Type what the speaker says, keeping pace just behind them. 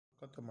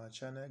Welcome to my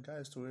channel,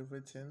 guys, to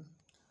everything.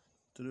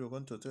 Today we're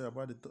going to tell you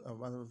about the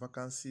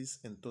vacancies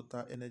in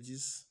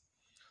TotalEnergies.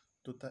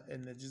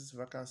 TotalEnergies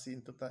vacancy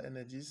in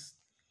TotalEnergies.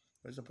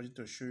 I just want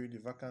to show you the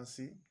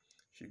vacancy.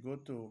 If you go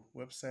to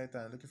website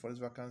and looking for this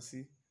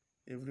vacancy,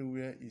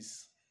 everywhere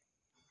is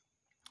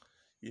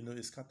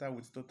it's scattered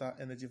with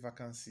TotalEnergies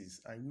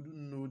vacancies, and you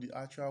don't know the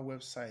actual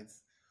website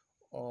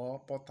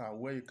or portal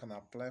where you can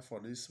apply for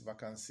this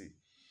vacancy.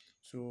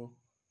 So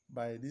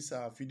by this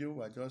video,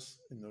 we're just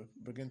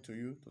bringing to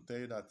you to tell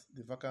you that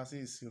the vacancy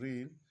is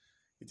real.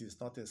 It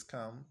is not a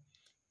scam,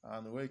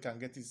 and where you can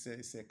get it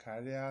is a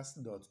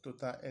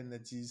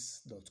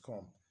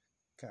careers.totalenergies.com.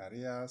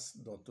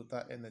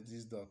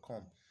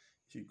 careers.totalenergies.com.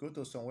 If you go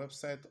to some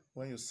website,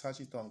 when you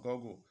search it on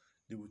Google,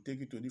 they will take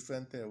you to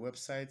different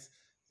websites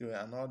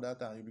and all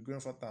that, and you'll be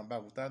going front and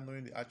back without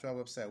knowing the actual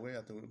website where you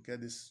have to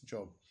get this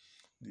job.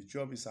 The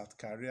job is at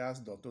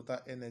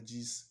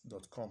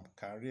careers.totalenergies.com.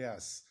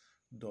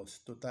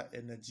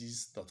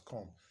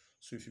 careers.totalenergies.com.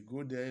 So if you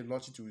go there, you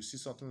launch it, you will see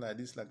something like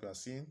this, like you are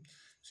seeing.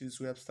 See this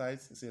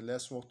website. It says,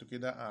 let's work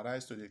together and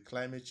rise to the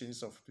climate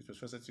change of the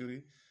 21st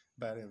century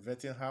by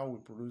reinventing how we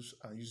produce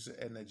and use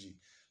energy.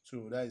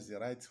 So that is the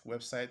right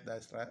website,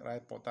 that's the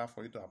right portal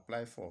for you to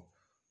apply for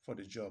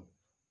the job.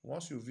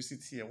 Once you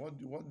visit here,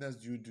 what next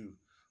do you do?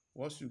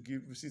 Once you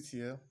visit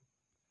here,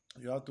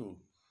 you have to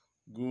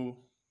go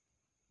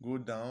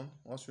down.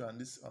 Once you are on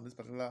this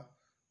particular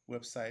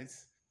website,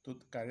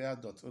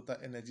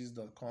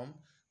 career.totalenergies.com,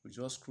 we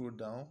just scroll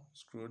down.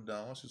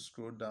 Once you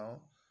scroll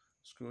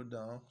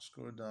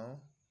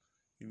down,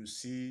 you will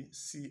see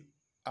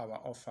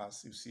our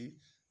offers.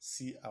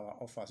 See our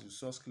offers. You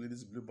just click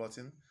this blue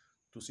button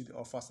to see the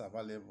offers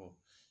available.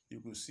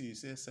 You will see it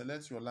says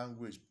select your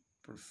language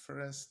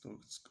preference to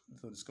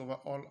discover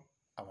all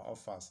our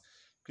offers.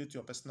 Create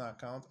your personal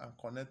account and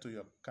connect to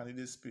your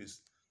candidate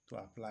space to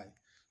apply.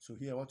 So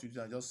here what you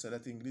do is just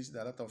select English.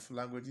 There are a lot of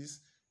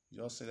languages.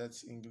 You just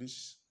select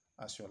English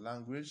as your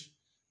language.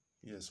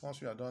 Yes,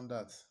 once you have done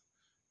that,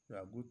 you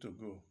are good to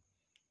go.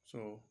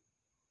 So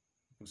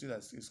you see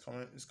that it's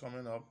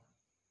coming up.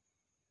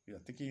 We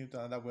are taking you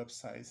to another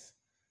website,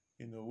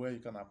 where you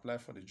can apply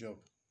for the job.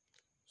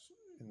 So,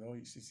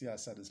 you see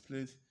as I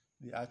displayed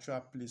the actual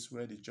place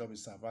where the job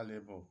is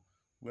available.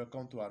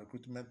 Welcome to our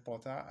recruitment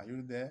portal. Are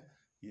you there?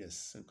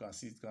 Yes, you can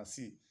see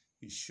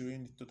it's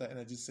showing the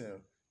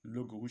TotalEnergies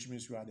logo, which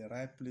means you are the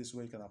right place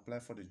where you can apply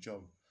for the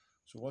job.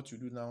 So what you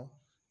do now,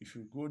 if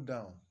you go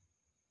down,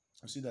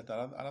 you see that a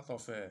lot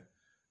of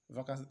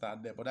vacancies are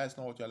there, but that is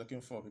not what you are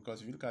looking for,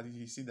 because if you look at it,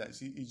 you see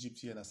Egypt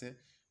here, and I say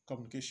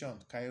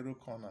communication, Cairo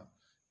corner.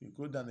 You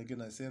go down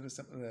again and say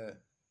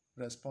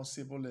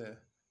responsible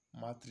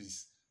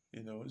matrix.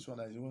 This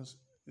one is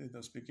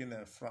speaking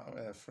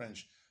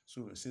French,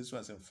 so it says this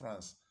one is in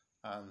France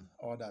and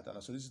all that,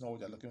 and so this is not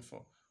what you're looking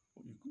for.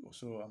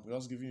 So I'm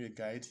just giving you a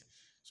guide.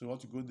 So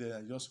what you go there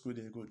and just go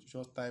there,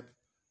 just type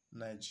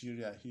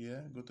Nigeria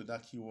here, go to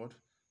that keyword,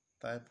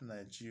 type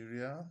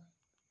Nigeria.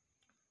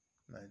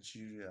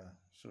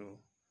 So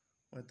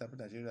when you type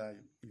Nigeria,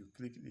 you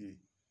click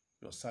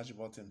your search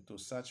button to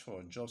search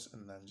for jobs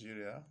in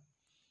Nigeria.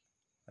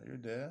 Are you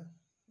there?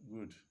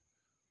 Good.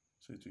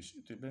 So it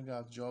will bring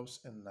out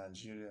jobs in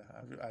Nigeria.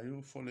 Are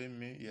you following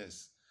me?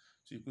 Yes.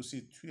 So you could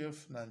see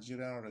 12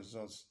 Nigerian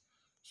results.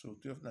 So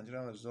 12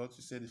 Nigerian results.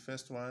 You say the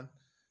first one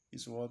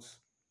is what?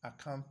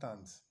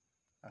 Accountant.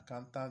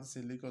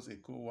 Say Lagos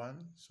Eco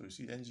 1. So you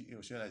see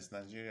NGO showing that it's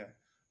Nigeria.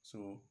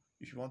 So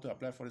if you want to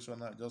apply for this one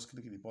now, just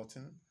click the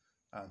button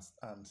and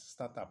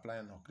start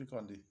applying, or click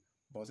on the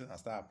button and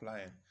start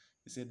applying.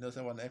 You say there's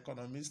one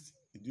economist.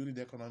 Did you read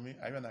the economy?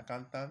 Are you an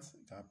accountant?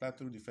 You can apply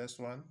through the first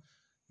one.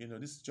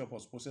 This job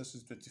was posted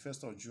since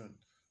 21st of June.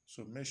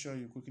 So make sure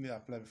you quickly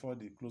apply before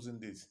the closing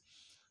date.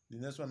 The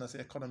next one is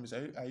economist.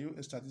 Are you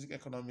a strategic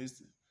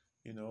economist?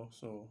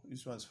 So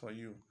this one's for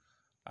you.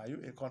 Are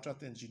you a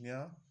contract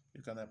engineer?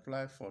 You can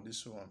apply for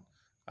this one.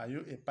 Are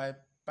you a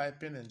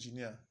piping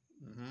engineer?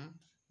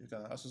 You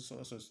can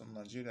also in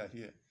Nigeria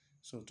here.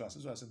 So this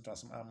one is in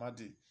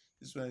Amadi.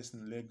 This one is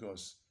in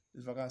Lagos.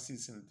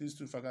 These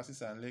two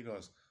vacancies are in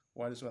Lagos.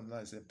 While this one now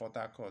is a Port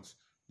Harcourt.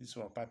 This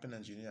one piping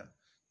engineer.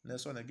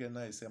 Next one again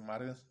now is a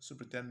marine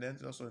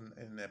superintendent, also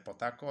in Port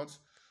Harcourt.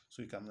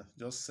 So you can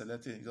just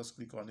select it. You just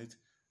click on it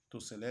to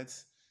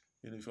select.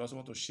 If you also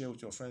want to share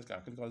with your friends, you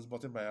can click on this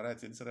button by your right.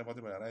 This other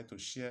button by your right to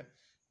share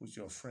with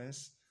your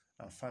friends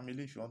and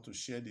family. If you want to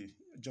share the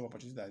job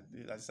opportunity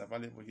that is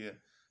available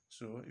here.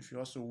 So if you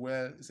also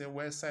say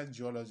well-site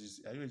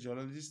geologist, are you a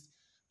geologist?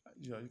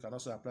 You can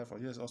also apply for.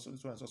 Yes, also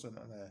this one is also in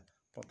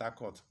Port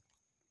Harcourt.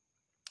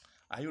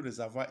 Are you a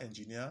reservoir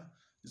engineer?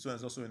 This one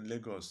is also in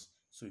Lagos.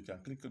 So you can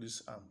click on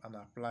this and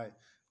apply.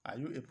 Are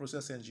you a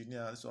process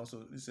engineer? This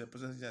is a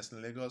process engineer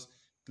in Lagos.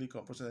 Click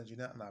on process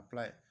engineer and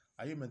apply.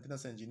 Are you a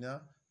maintenance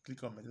engineer?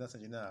 Click on maintenance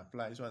engineer and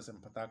apply. This one is in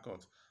Port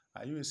Harcourt.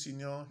 Are you a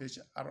senior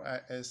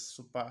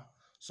HRIS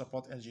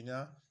support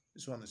engineer?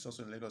 This one is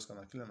also in Lagos. Can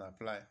I click and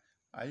apply?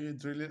 Are you a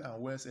drilling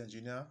and wells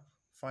engineer?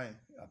 Fine.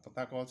 At Port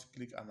Harcourt,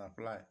 click and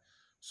apply.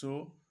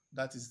 So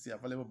that is the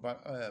available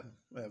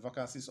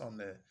vacancies on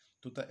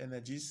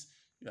TotalEnergies.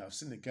 You have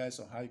seen the guides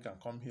on how you can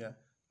come here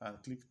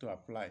and click to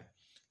apply.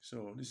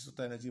 So this is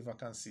TotalEnergies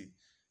vacancy,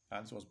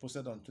 and it was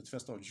posted on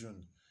 21st of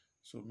June.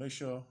 So make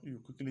sure you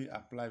quickly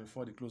apply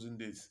before the closing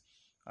date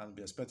and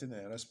be expecting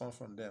a response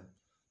from them.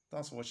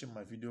 Thanks for watching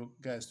my video,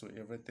 guys, to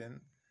everything.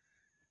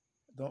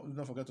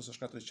 Don't forget to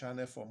subscribe to the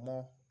channel for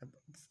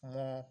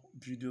more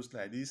videos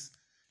like this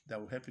that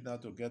will help you now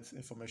to get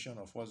information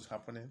of what's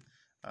happening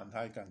and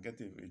how you can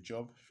get a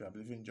job. If you are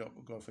believing job,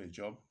 go for a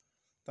job.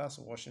 Thanks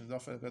for watching.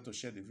 Don't forget to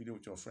share the video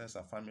with your friends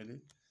and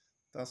family.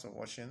 Thanks for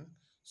watching.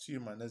 See you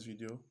in my next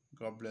video.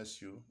 God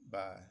bless you.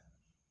 Bye.